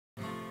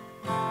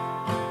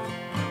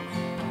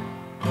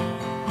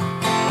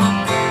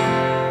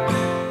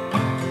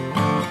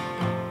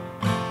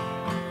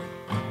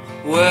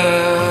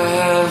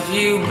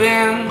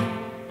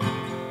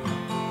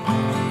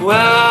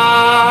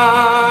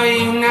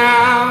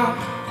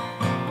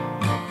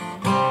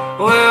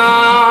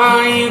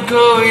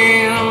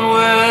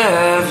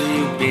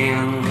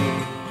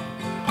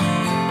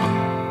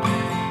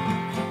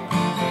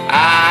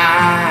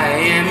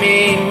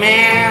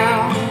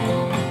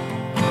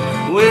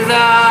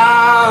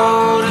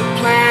without a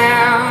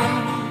plan.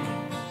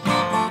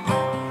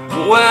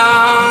 Where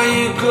are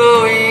you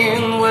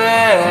going?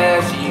 Where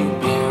have you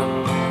been?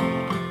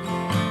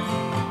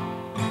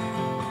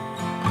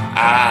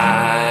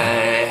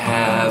 I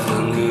have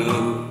the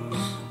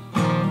news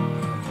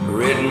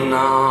written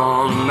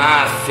on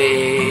my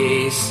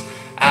face.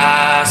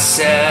 I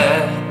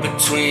sat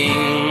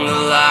between the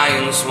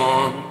lions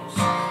once,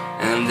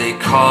 and they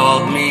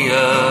called me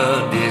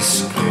a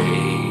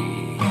disgrace.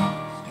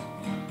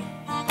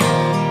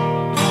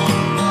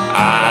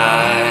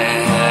 I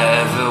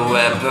have a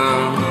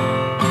weapon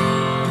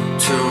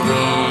to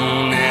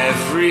ruin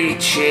every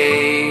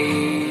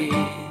chase.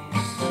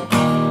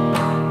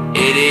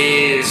 It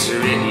is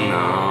written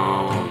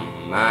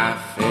on my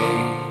face.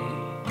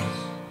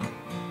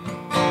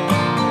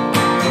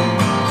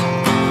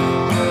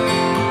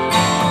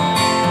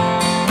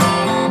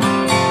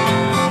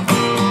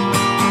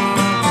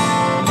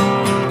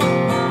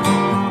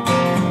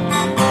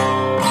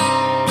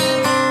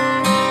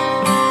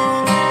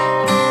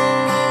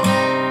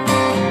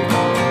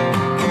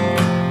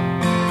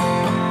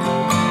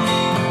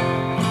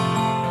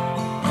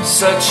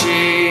 Such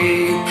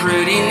a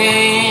pretty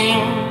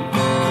name.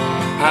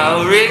 How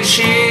rich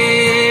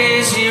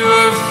is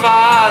your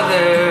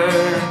father?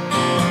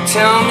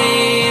 Tell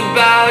me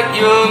about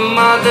your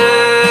mother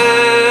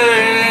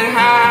and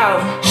how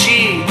she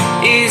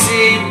is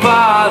a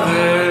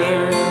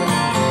bother.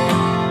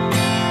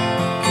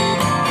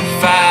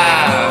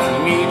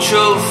 5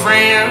 mutual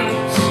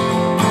friends,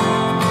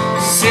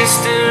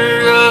 sister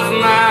of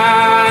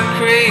my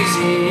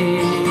crazy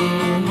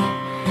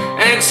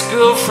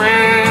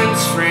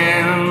ex-girlfriend's friend.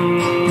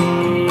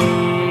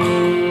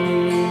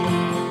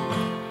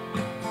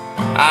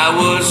 I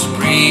was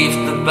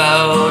briefed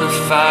about a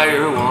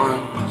fire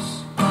once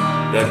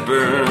that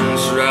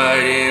burns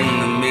right in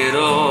the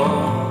middle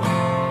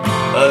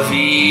of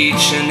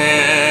each and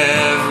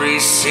every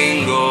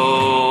single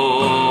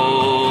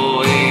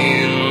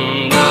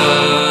individual.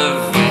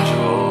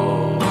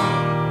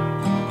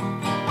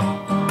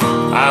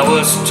 I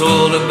was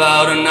told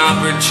about an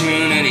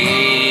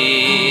opportunity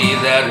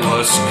that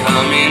was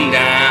coming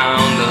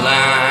down the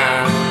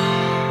line.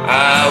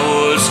 I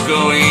was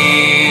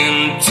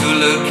going to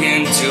look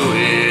into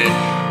it,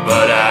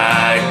 but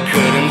I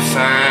couldn't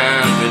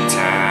find the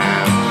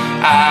time.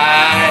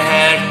 I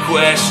had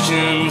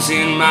questions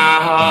in my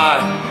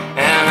heart,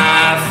 and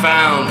I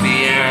found the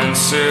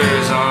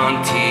answers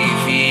on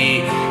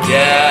TV.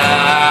 Yeah,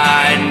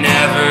 I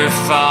never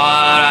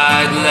thought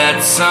I'd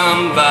let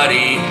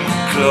somebody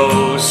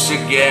close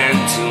again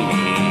to me.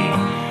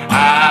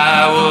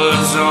 I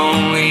was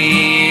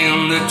only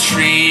in the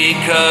tree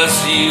 'cause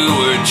you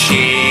were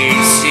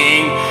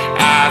chasing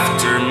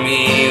after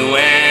me.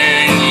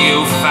 When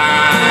you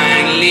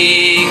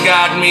finally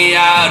got me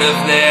out of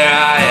there,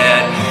 I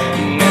had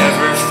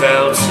never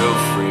felt so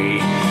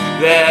free.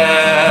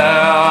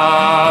 There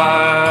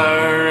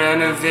are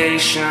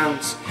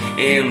renovations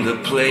in the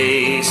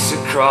place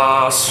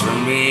across from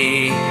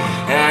me,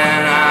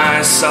 and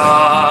I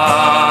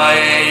saw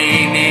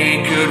a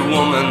naked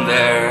woman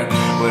there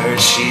where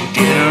she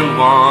didn't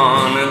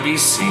want to be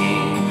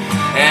seen.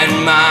 And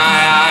my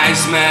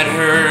eyes met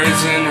hers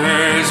and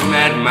hers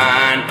met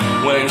mine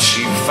when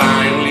she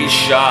finally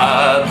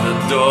shut the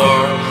door.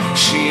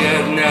 She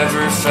had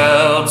never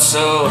felt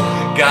so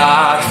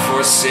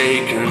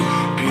God-forsaken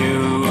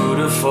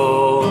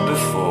beautiful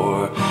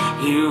before.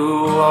 You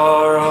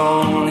are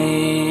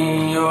only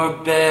in your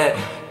bed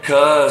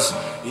 'cause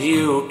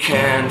you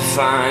can't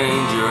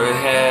find your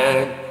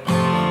head.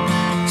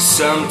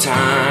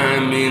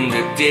 Sometime in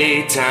the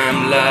daytime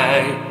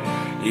light,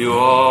 you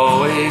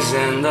always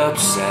end up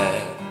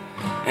sad.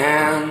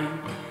 And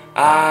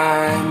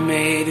I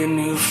made a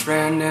new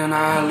friend, and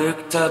I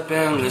looked up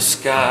and the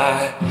sky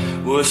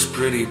was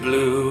pretty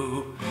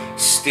blue.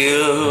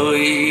 Still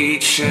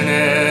each and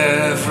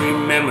every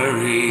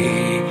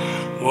memory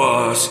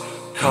was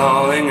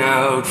calling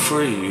out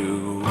for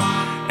you.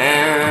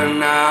 And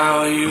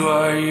now you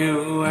are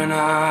you and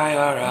I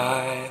are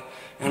I,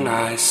 and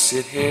I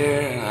sit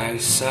here and I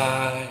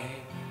sigh.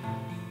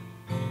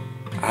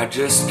 I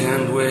just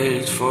can't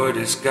wait for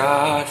this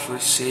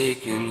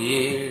God-forsaken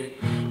year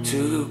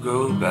to go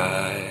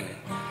by.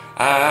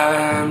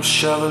 I'm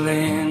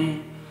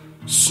shoveling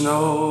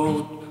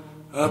snow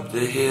up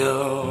the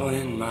hill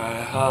in my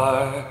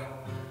heart.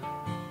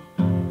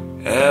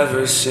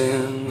 Ever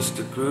since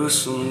the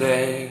gruesome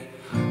day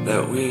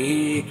that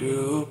we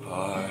grew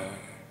apart.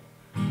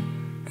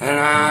 And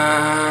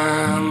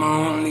I'm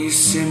only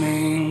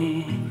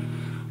simming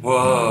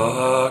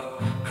what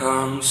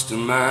comes to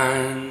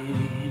mind.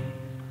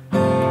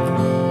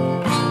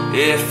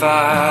 If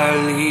I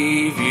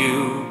leave